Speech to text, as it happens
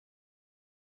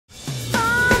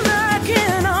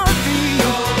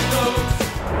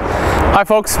Hi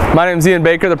folks, my name is Ian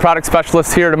Baker, the product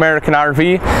specialist here at American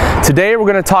RV. Today we're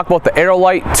going to talk about the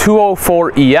Aerolite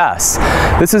 204 ES.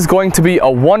 This is going to be a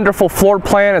wonderful floor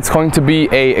plan. It's going to be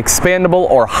a expandable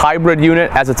or hybrid unit,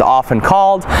 as it's often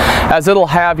called, as it'll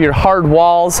have your hard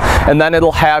walls and then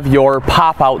it'll have your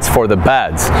pop-outs for the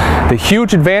beds. The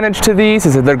huge advantage to these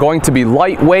is that they're going to be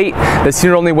lightweight. This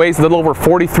unit only weighs a little over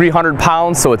 4,300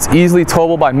 pounds, so it's easily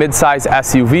towable by mid-size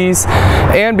SUVs.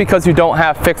 And because you don't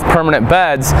have fixed permanent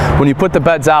beds, when you put the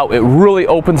beds out, it really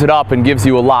opens it up and gives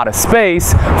you a lot of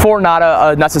space for not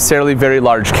a necessarily very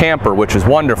large camper, which is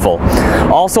wonderful.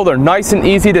 Also, they're nice and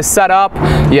easy to set up.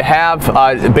 You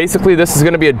have basically, this is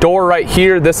going to be a door right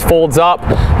here. This folds up.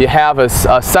 You have a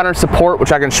center support,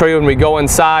 which I can show you when we go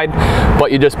inside,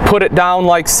 but you just put it down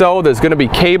like so. There's going to be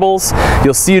cables.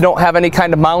 You'll see you don't have any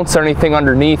kind of mounts or anything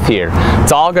underneath here.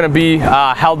 It's all going to be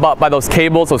held up by those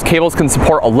cables. Those cables can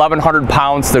support 1,100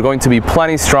 pounds. They're going to be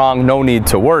plenty strong, no need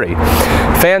to worry.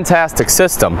 Fantastic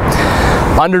system.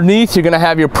 Underneath, you're going to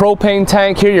have your propane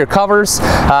tank here, your covers.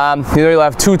 You'll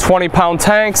have two 20-pound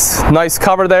tanks. Nice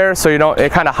cover there, so you don't,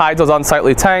 it kind of hides those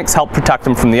unsightly tanks, help protect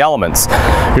them from the elements.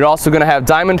 You're also going to have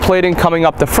diamond plating coming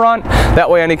up the front. That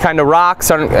way any kind of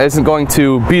rocks isn't going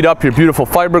to beat up your beautiful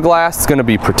fiberglass. It's going to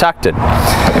be protected.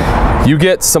 You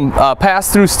get some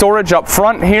pass-through storage up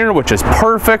front here, which is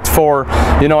perfect for,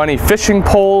 you know, any fishing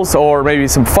poles or maybe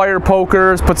some fire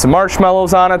pokers, put some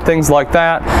marshmallows on it, things like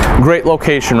that. Great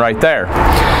location right there.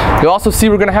 You'll also see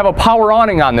we're going to have a power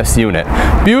awning on this unit.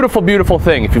 Beautiful, beautiful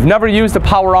thing. If you've never used a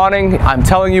power awning, I'm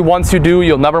telling you, once you do,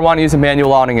 you'll never want to use a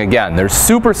manual awning again. They're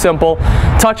super simple.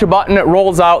 Touch a button, it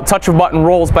rolls out. Touch a button,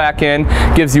 rolls back in.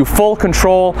 Gives you full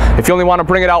control. If you only want to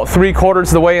bring it out 3/4 of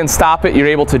the way and stop it, you're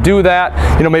able to do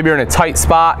that. You know, maybe you're in a tight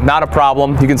spot, not a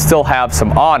problem. You can still have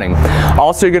some awning.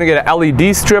 Also, you're going to get an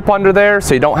LED strip under there,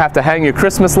 so you don't have to hang your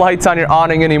Christmas lights on your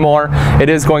awning anymore. It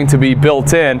is going to be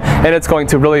built in, and it's going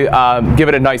to really give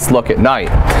it a nice look at night.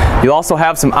 You'll also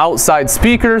have some outside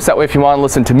speakers. That way, if you want to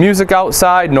listen to music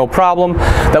outside, no problem.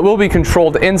 That will be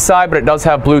controlled inside, but it does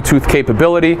have Bluetooth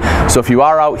capability. So if you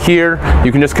are out here,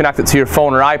 you can just connect it to your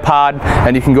phone or iPod,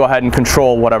 and you can go ahead and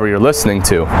control whatever you're listening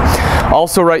to.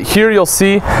 Also, right here, you'll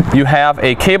see you have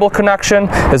a cable connection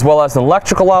as well as an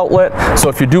electrical outlet. So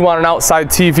if you do want an outside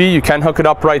TV, you can hook it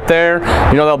up right there.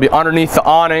 You know, they'll be underneath the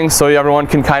awning, so everyone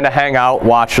can kind of hang out,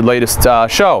 watch your latest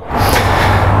show.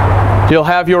 You'll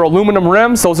have your aluminum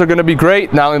rims. Those are going to be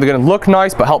great. Not only are they going to look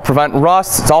nice, but help prevent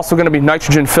rust. It's also going to be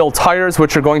nitrogen-filled tires,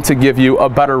 which are going to give you a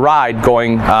better ride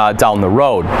going down the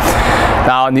road.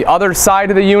 Now, on the other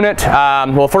side of the unit,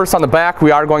 well, first on the back,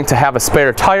 we are going to have a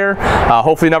spare tire.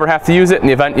 Hopefully you never have to use it. In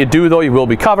the event you do, though, you will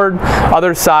be covered.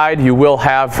 Other side, you will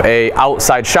have a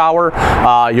outside shower,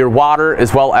 your water,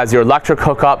 as well as your electric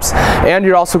hookups, and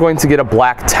you're also going to get a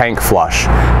black tank flush.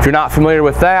 If you're not familiar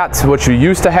with that, what you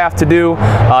used to have to do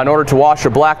in order to wash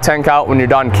your black tank out when you're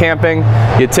done camping,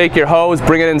 you take your hose,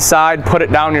 bring it inside, put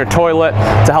it down your toilet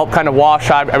to help kind of wash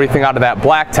everything out of that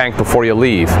black tank before you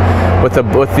leave. With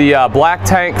the black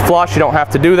tank flush, you don't have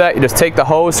to do that. You just take the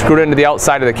hose, screw it into the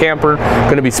outside of the camper.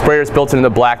 Going to be sprayers built into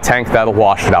the black tank that'll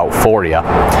wash it out for you.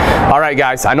 All right,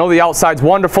 guys, I know the outside's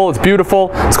wonderful, it's beautiful.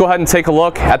 Let's go ahead and take a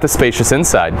look at the spacious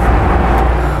inside.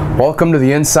 Welcome to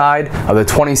the inside of the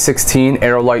 2016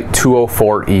 Aerolite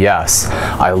 204 ES.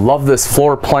 I love this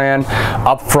floor plan.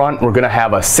 Up front, we're going to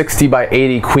have a 60 by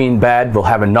 80 queen bed. We'll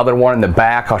have another one in the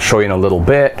back. I'll show you in a little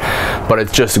bit. But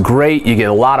it's just great. You get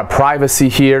a lot of privacy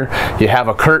here. You have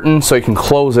a curtain so you can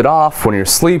close it off when you're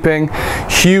sleeping.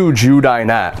 Huge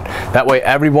U-dinette. That way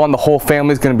everyone, the whole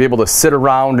family is going to be able to sit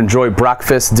around, enjoy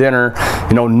breakfast, dinner.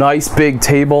 You know, nice big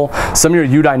table. Some of your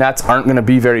U-dinettes aren't going to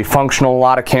be very functional. A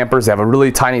lot of campers have a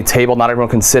really tiny table, not everyone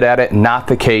can sit at it. Not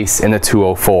the case in the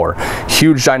 204.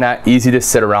 Huge dinette, easy to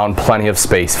sit around, plenty of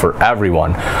space for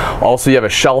everyone. Also, you have a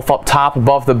shelf up top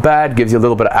above the bed, gives you a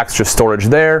little bit of extra storage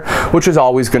there, which is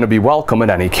always going to be welcome in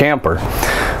any camper.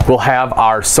 We'll have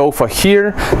our sofa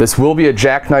here. This will be a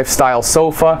jackknife style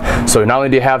sofa, so not only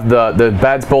do you have the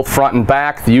beds both front and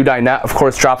back, the U-dinette of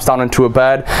course drops down into a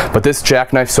bed, but this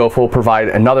jackknife sofa will provide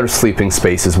another sleeping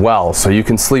space as well, so you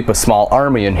can sleep a small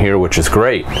army in here, which is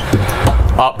great.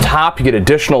 Up top, you get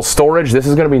additional storage. This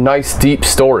is going to be nice, deep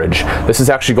storage. This is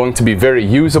actually going to be very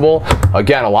usable.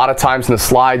 Again, a lot of times in the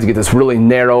slides, you get this really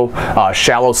narrow,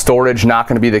 shallow storage. Not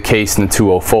going to be the case in the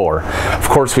 204. Of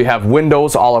course, we have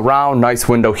windows all around. Nice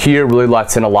window here, really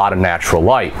lets in a lot of natural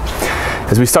light.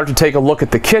 As we start to take a look at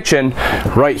the kitchen,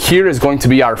 right here is going to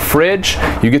be our fridge.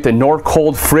 You get the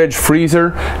Norcold fridge freezer,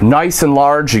 nice and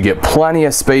large. You get plenty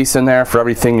of space in there for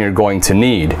everything you're going to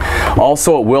need.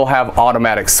 Also, it will have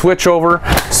automatic switchover,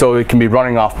 so it can be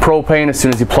running off propane. As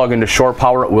soon as you plug into shore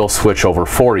power, it will switch over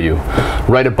for you.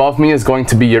 Right above me is going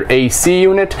to be your AC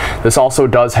unit. This also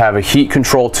does have a heat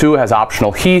control too. It has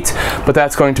optional heat, but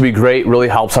that's going to be great. Really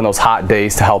helps on those hot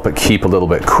days to help it keep a little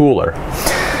bit cooler.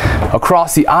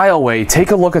 Across the aisleway,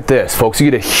 take a look at this, folks.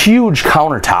 You get a huge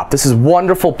countertop. This is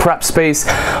wonderful prep space.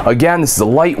 Again, this is a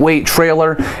lightweight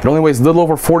trailer. It only weighs a little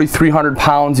over 4,300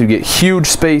 pounds. You get huge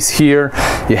space here.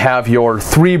 You have your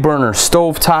 3-burner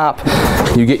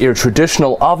stovetop. You get your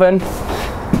traditional oven,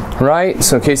 right?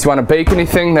 So in case you want to bake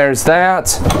anything, there's that.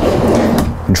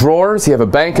 Drawers, you have a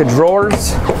bank of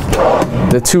drawers.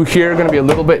 The two here are going to be a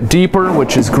little bit deeper,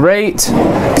 which is great.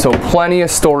 So plenty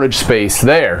of storage space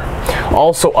there.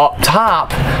 Also up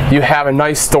top, you have a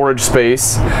nice storage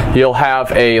space. You'll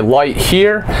have a light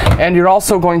here, and you're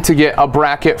also going to get a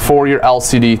bracket for your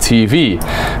LCD TV.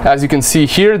 As you can see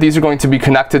here, these are going to be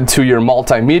connected to your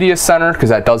multimedia center because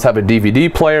that does have a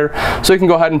DVD player. So you can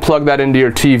go ahead and plug that into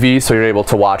your TV so you're able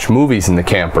to watch movies in the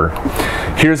camper.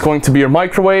 Here's going to be your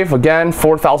microwave. Again,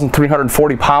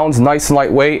 4,340 pounds, nice and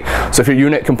lightweight. So if your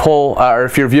unit can pull, or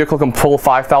if your vehicle can pull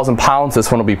 5,000 pounds,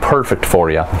 this one will be perfect for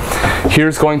you.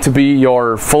 Here's going to be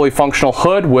your fully functional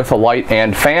hood with a light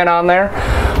and fan on there.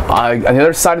 On the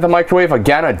other side of the microwave,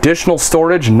 again, additional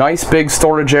storage, nice big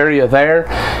storage area there.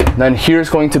 And then here's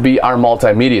going to be our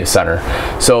multimedia center.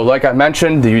 So like I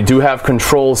mentioned, you do have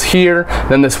controls here.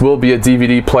 Then this will be a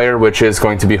DVD player, which is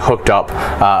going to be hooked up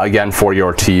again for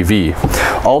your TV.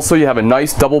 Also, you have a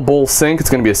nice double bowl sink. It's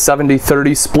going to be a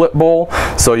 70-30 split bowl.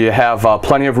 So you have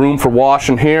plenty of room for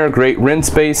washing here, great rinse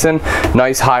basin.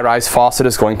 Nice high-rise faucet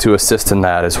is going to assist in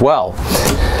that as well.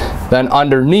 Then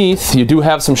underneath, you do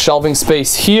have some shelving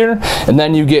space here, and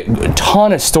then you get a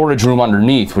ton of storage room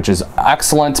underneath, which is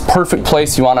excellent. Perfect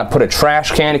place. You want to put a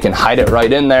trash can, you can hide it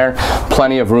right in there.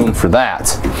 Plenty of room for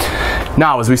that.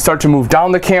 Now, as we start to move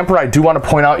down the camper, I do want to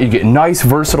point out you get nice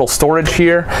versatile storage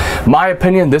here. My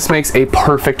opinion, this makes a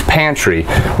perfect pantry.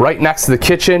 Right next to the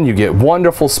kitchen, you get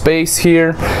wonderful space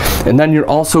here, and then you're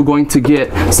also going to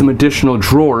get some additional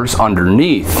drawers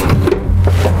underneath.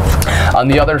 On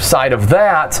the other side of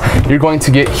that, you're going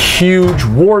to get huge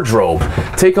wardrobe.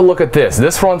 Take a look at this.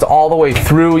 This runs all the way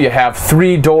through. You have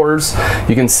 3 doors.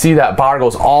 You can see that bar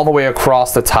goes all the way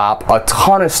across the top. A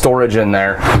ton of storage in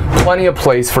there. Plenty of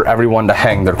place for everyone to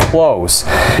hang their clothes.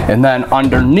 And then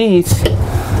underneath,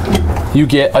 you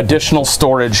get additional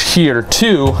storage here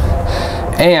too,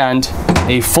 and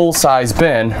a full-size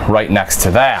bin right next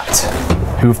to that.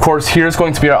 Of course, here's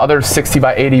going to be our other 60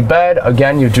 by 80 bed.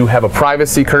 Again, you do have a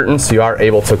privacy curtain, so you are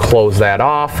able to close that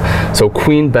off. So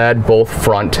queen bed, both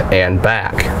front and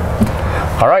back.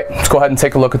 All right, let's go ahead and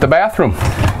take a look at the bathroom.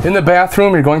 In the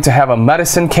bathroom, you're going to have a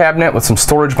medicine cabinet with some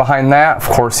storage behind that. Of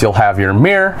course, you'll have your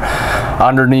mirror.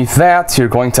 Underneath that, you're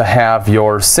going to have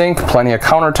your sink, plenty of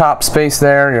countertop space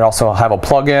there. You also have a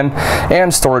plug-in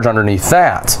and storage underneath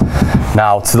that.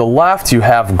 Now, to the left, you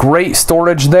have great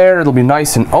storage there. It'll be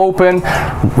nice and open.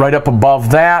 Right up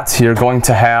above that, you're going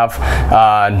to have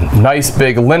a nice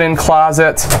big linen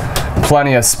closet.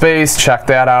 Plenty of space, check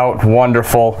that out,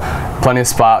 wonderful. Plenty of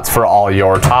spots for all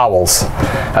your towels.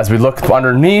 As we look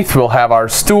underneath, we'll have our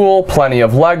stool, plenty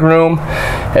of leg room,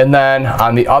 and then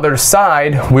on the other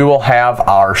side, we will have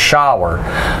our shower.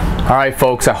 All right,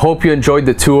 folks, I hope you enjoyed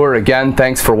the tour. Again,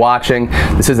 thanks for watching.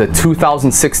 This is a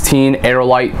 2016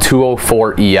 Aerolite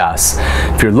 204 ES.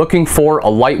 If you're looking for a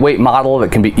lightweight model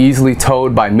that can be easily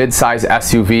towed by mid-size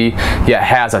SUV, yet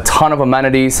has a ton of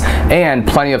amenities and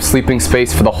plenty of sleeping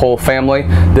space for the whole family,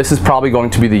 this is probably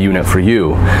going to be the unit for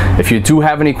you. If you do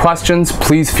have any questions,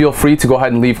 please feel free to go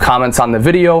ahead and leave comments on the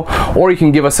video, or you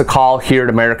can give us a call here at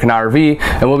American RV,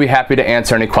 and we'll be happy to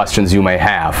answer any questions you may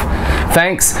have.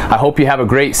 Thanks. I hope you have a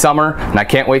great summer, and I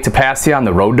can't wait to pass you on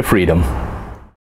the road to freedom.